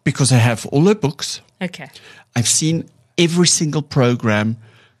 Why? Because I have all her books. Okay. I've seen every single program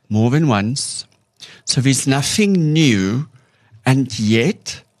more than once. So there's nothing new, and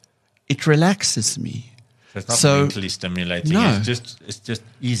yet it relaxes me. So it's not mentally stimulating. No. It's just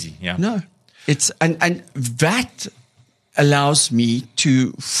easy. Yeah. No. It's and that allows me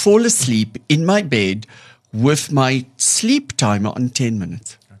to fall asleep in my bed with my sleep timer on 10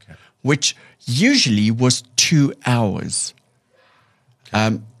 minutes, which usually was 2 hours.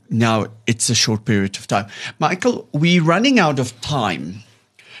 Now it's a short period of time. Michael, we're running out of time.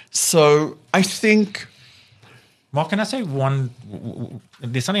 So I think... Mark, can I say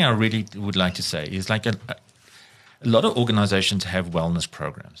there's something I really would like to say is like a lot of organizations have wellness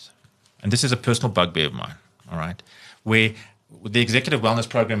programs. And this is a personal bugbear of mine, all right, where the executive wellness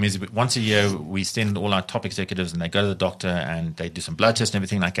program is once a year we send all our top executives and they go to the doctor and they do some blood tests and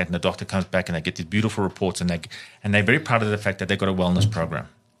everything like that, and the doctor comes back and they get these beautiful reports and they're very proud of the fact that they've got a wellness program.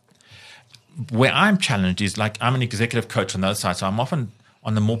 Where I'm challenged is, like, I'm an executive coach on the other side, so I'm often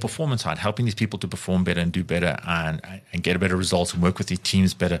on the more performance side, helping these people to perform better and do better and get better results and work with these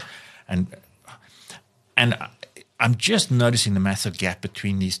teams better. And I'm just noticing the massive gap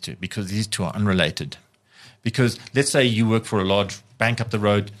between these two because these two are unrelated. Because let's say you work for a large bank up the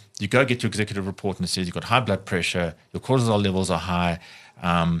road, you go get your executive report and it says you've got high blood pressure, your cortisol levels are high.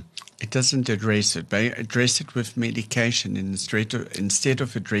 It doesn't address it. But address it with medication instead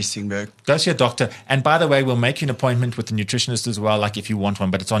of addressing the... Go see a doctor. And by the way, we'll make you an appointment with a nutritionist as well, like if you want one,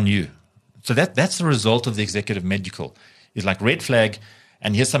 but it's on you. So that's the result of the executive medical. It's like red flag,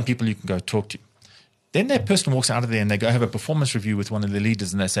 and here's some people you can go talk to. Then that person walks out of there and they go have a performance review with one of the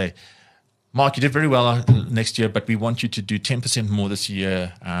leaders and they say, Mark, you did very well next year, but we want you to do 10% more this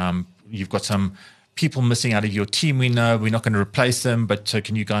year. You've got some people missing out of your team. We know we're not going to replace them, but so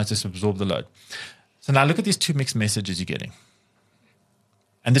can you guys just absorb the load? So now look at these two mixed messages you're getting.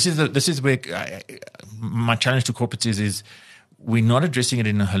 And this is where my challenge to corporates is we're not addressing it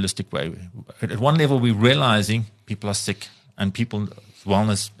in a holistic way. At one level, we're realizing people are sick and people's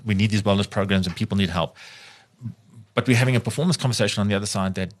wellness, we need these wellness programs and people need help. But we're having a performance conversation on the other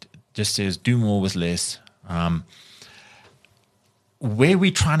side that just says do more with less. Where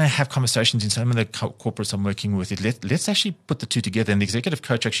we're trying to have conversations in some of the corporates I'm working with, let's actually put the two together. And the executive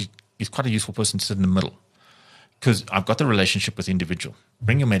coach actually is quite a useful person to sit in the middle because I've got the relationship with the individual.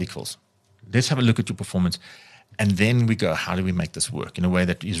 Bring your medicals. Let's have a look at your performance. And then we go, how do we make this work in a way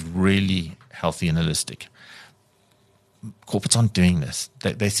that is really healthy and holistic? Corporates aren't doing this.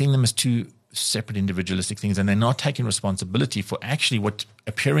 They're seeing them as two separate individualistic things, and they're not taking responsibility for actually what's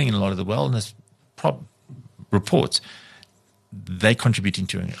appearing in a lot of the wellness reports. They're contributing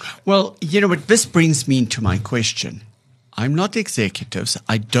to it. Well, you know what? This brings me into my question. I'm not executives.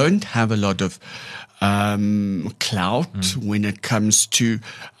 I don't have a lot of clout when it comes to,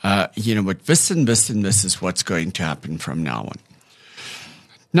 you know what, this and this and this is what's going to happen from now on.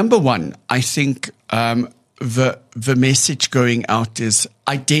 Number one, I think the message going out is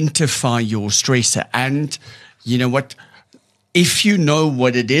identify your stressor. And you know what? If you know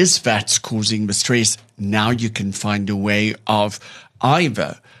what it is that's causing the stress, now you can find a way of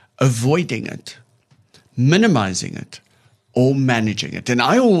either avoiding it, minimizing it, or managing it. And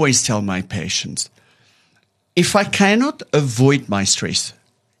I always tell my patients, if I cannot avoid my stress,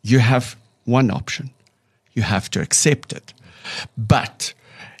 you have one option. You have to accept it. But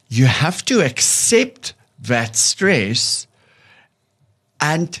you have to accept that stress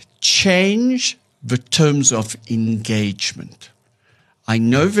and change the terms of engagement. I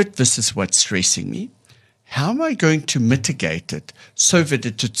know that this is what's stressing me. How am I going to mitigate it so that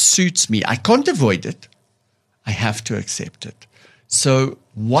it suits me? I can't avoid it. I have to accept it. So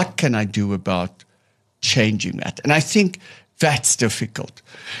what can I do about changing that? And I think that's difficult.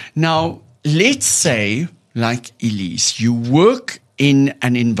 Now, let's say, like Elise, you work in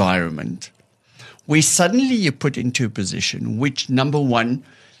an environment where suddenly you're put into a position which, number one,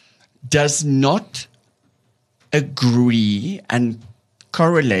 does not agree and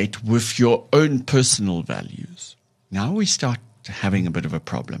correlate with your own personal values. Now we start having a bit of a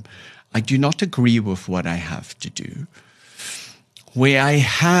problem. I do not agree with what I have to do. Where I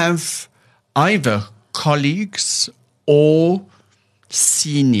have either colleagues or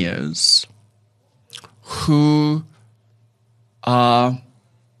seniors who are,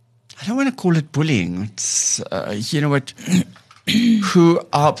 I don't want to call it bullying. It's, who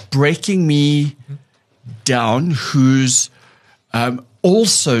are breaking me down, who's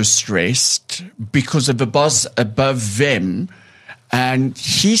also stressed because of the boss above them, and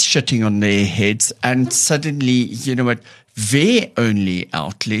he's shitting on their heads, and suddenly, their only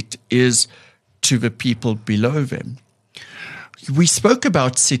outlet is to the people below them. We spoke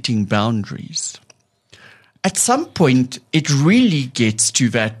about setting boundaries. At some point, it really gets to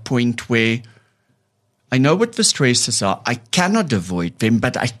that point where I know what the stresses are. I cannot avoid them,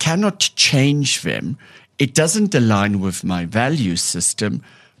 but I cannot change them. It doesn't align with my value system.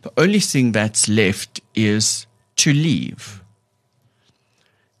 The only thing that's left is to leave.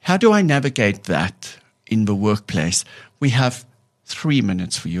 How do I navigate that in the workplace? We have 3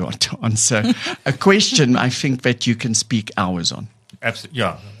 minutes for you to answer a question I think that you can speak hours on. Absolutely,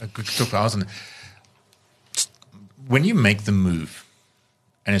 yeah. I could talk for hours on it. When you make the move,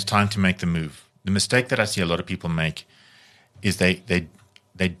 and it's time to make the move, the mistake that I see a lot of people make is they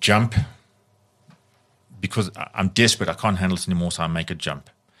jump because I'm desperate, I can't handle this anymore, so I make a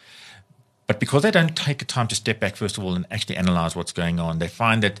jump. But because they don't take the time to step back, first of all, and actually analyze what's going on, they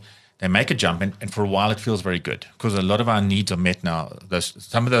find that they make a jump, and for a while it feels very good because a lot of our needs are met now.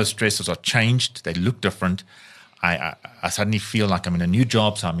 Some of those stresses are changed. They look different. I suddenly feel like I'm in a new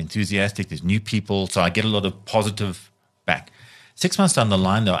job, so I'm enthusiastic. There's new people, so I get a lot of positive back. 6 months down the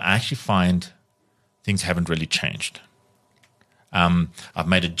line, though, I actually find things haven't really changed. I've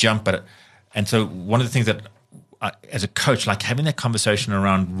made a jump, and so one of the things that, as a coach, like having that conversation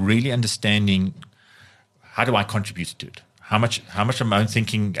around really understanding how do I contribute to it? How much of my own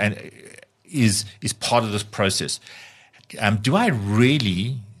thinking is part of this process? Do I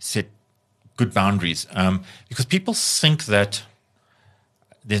really set good boundaries? Because people think that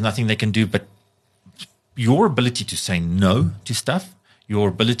there's nothing they can do, but your ability to say no to stuff, your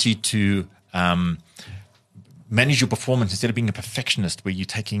ability to manage your performance instead of being a perfectionist where you're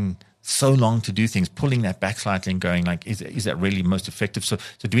taking so long to do things, pulling that back slightly and going like, is that really most effective? So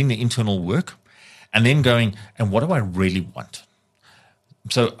doing the internal work and then going, and what do I really want?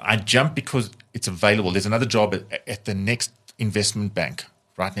 So I jump because it's available. There's another job at the next investment bank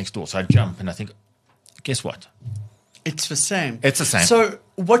right next door. So I jump and I think, guess what? It's the same. It's the same. So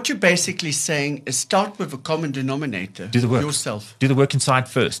what you're basically saying is start with a common denominator. Do the work. Yourself. Do the work inside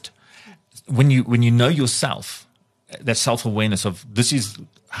first. When you know yourself, that self-awareness of this is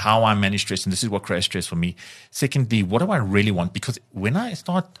how I manage stress and this is what creates stress for me. Secondly, what do I really want? Because when I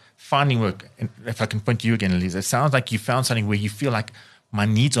start finding work, and if I can point to you again, Elise, it sounds like you found something where you feel like my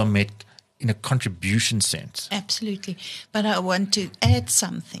needs are met in a contribution sense. Absolutely. But I want to add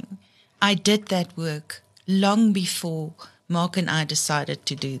something. I did that work long before Mark and I decided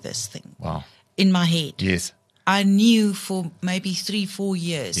to do this thing. Wow. In my head. Yes. I knew for maybe 3-4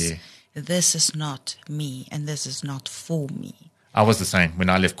 years, Yeah. this is not me and this is not for me. I was the same. When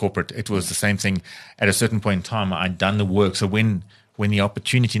I left corporate, it was the same thing. At a certain point in time, I'd done the work. So when the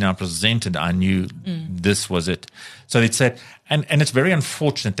opportunity now presented, I knew this was it. So it's that, and it's very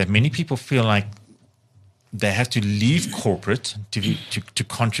unfortunate that many people feel like they have to leave corporate to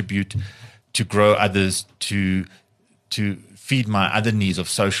contribute, to grow others, to feed my other needs of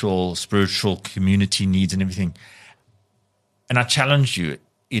social, spiritual, community needs and everything. And I challenge you,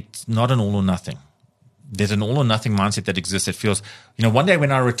 it's not an all or nothing. There's an all or nothing mindset that exists that feels, one day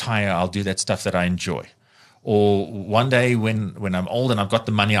when I retire, I'll do that stuff that I enjoy. Or one day when I'm old and I've got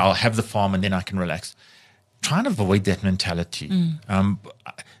the money, I'll have the farm and then I can relax. Try and avoid that mentality.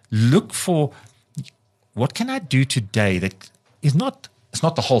 Look for what can I do today that is not, it's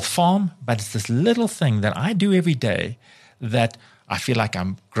not the whole farm, but it's this little thing that I do every day that I feel like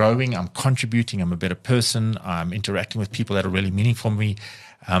I'm growing, I'm contributing, I'm a better person, I'm interacting with people that are really meaningful for me.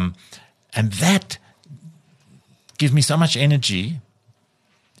 And that gives me so much energy.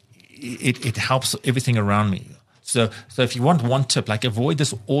 It helps everything around me. So if you want one tip, like avoid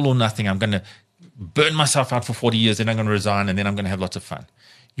this all or nothing, I'm going to burn myself out for 40 years, then I'm going to resign, and then I'm going to have lots of fun.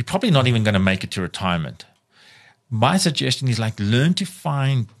 You're probably not even going to make it to retirement. My suggestion is like learn to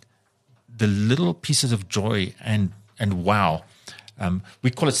find the little pieces of joy and wow. We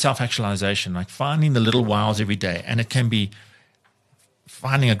call it self-actualization, like finding the little wows every day. And it can be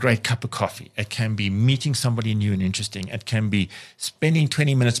finding a great cup of coffee. It can be meeting somebody new and interesting. It can be spending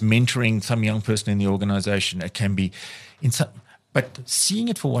 20 minutes mentoring some young person in the organization. It can be but seeing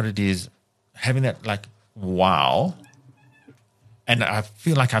it for what it is, having that like, wow. And I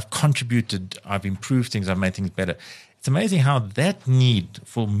feel like I've contributed, I've improved things, I've made things better. It's amazing how that need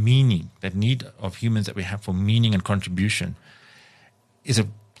for meaning, that need of humans that we have for meaning and contribution is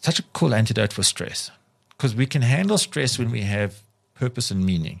such a cool antidote for stress. Because we can handle stress when we have purpose and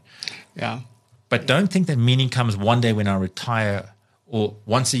meaning. Yeah. But don't think that meaning comes one day when I retire or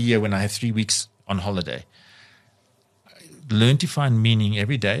once a year when I have 3 weeks on holiday. Learn to find meaning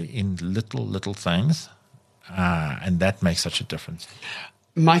every day in little things. And that makes such a difference.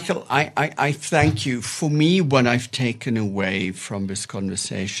 Michael, I thank you. For me, what I've taken away from this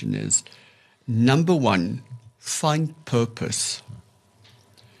conversation is, number one, find purpose.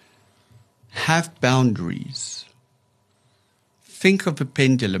 Have boundaries. Think of a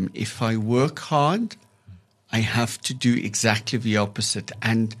pendulum. If I work hard, I have to do exactly the opposite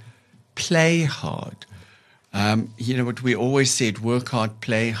and play hard. You know what we always said, work hard,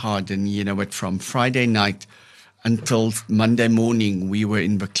 play hard. And you know what, from Friday night until Monday morning, we were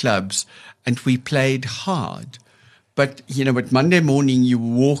in the clubs and we played hard. But you know what, Monday morning you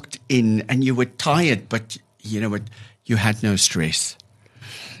walked in and you were tired, but you know what, you had no stress.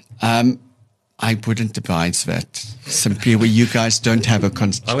 I wouldn't advise that. Simply where you guys don't have a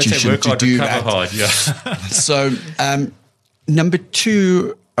constitution to do that. Hard, yeah. So number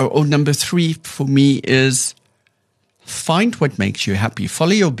two or number three for me is find what makes you happy.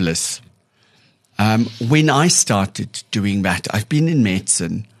 Follow your bliss. When I started doing that, I've been in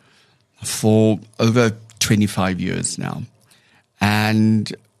medicine for over 25 years now.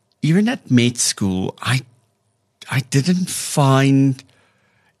 And even at med school, I didn't find,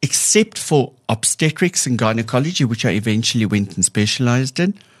 except for obstetrics and gynecology, which I eventually went and specialized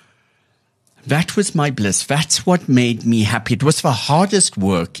in, that was my bliss. That's what made me happy. It was the hardest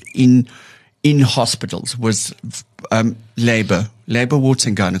work in hospitals was labor wards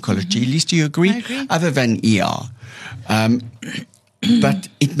and gynecology. At least do you agree? I agree. Other than ER. But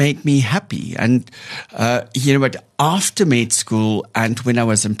it made me happy. And, you know what, after med school and when I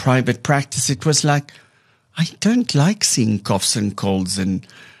was in private practice, it was like, I don't like seeing coughs and colds and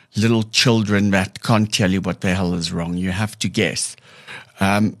little children that can't tell you what the hell is wrong. You have to guess.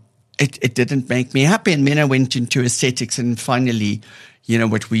 It didn't make me happy. And then I went into aesthetics and finally, you know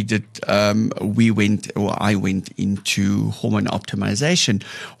what we did, I went into hormone optimization,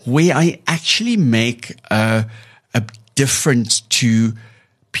 where I actually make a difference to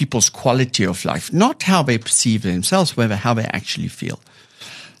people's quality of life, not how they perceive themselves, but how they actually feel.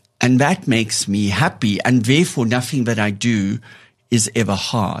 And that makes me happy. And therefore, nothing that I do is ever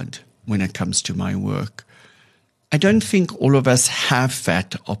hard when it comes to my work. I don't think all of us have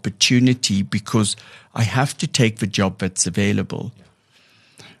that opportunity because I have to take the job that's available.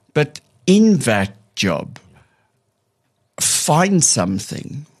 But in that job, find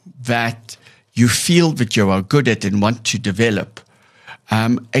something that you feel that you are good at and want to develop.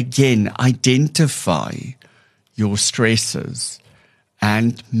 Again, identify your stresses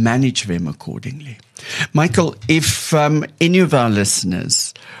and manage them accordingly. Michael, if any of our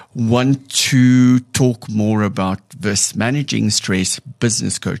listeners want to talk more about this, managing stress,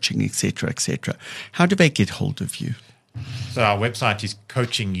 business coaching, etc., how do they get hold of you? So our website is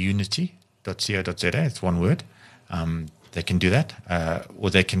coachingunity.co.za. It's one word. They can do that, or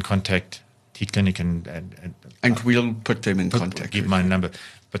they can contact T-Clinic and we'll put them in contact. Give my number,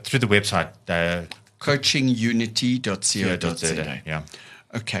 but through the website, coachingunity.co.za. Yeah.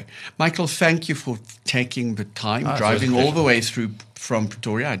 Okay. Michael, thank you for taking the time, driving all the way through from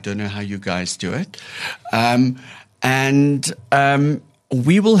Pretoria. I don't know how you guys do it. And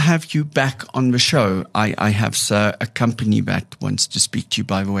we will have you back on the show. I have a company that wants to speak to you,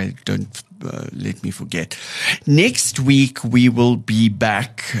 by the way. Don't let me forget. Next week, we will be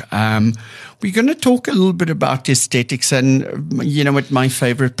back. We're going to talk a little bit about aesthetics and, you know what, my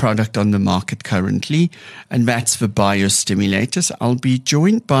favorite product on the market currently, and that's the biostimulators. I'll be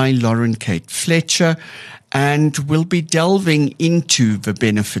joined by Lauren Kate Fletcher, and we'll be delving into the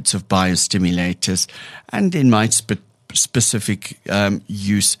benefits of biostimulators and in my specific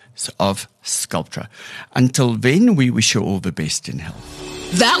use of Sculptra. Until then, we wish you all the best in health.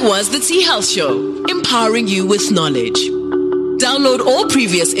 That was the T Health Show, empowering you with knowledge. Download all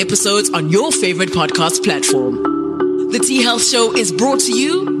previous episodes on your favorite podcast platform. The T Health Show is brought to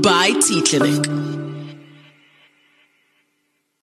you by T Clinic.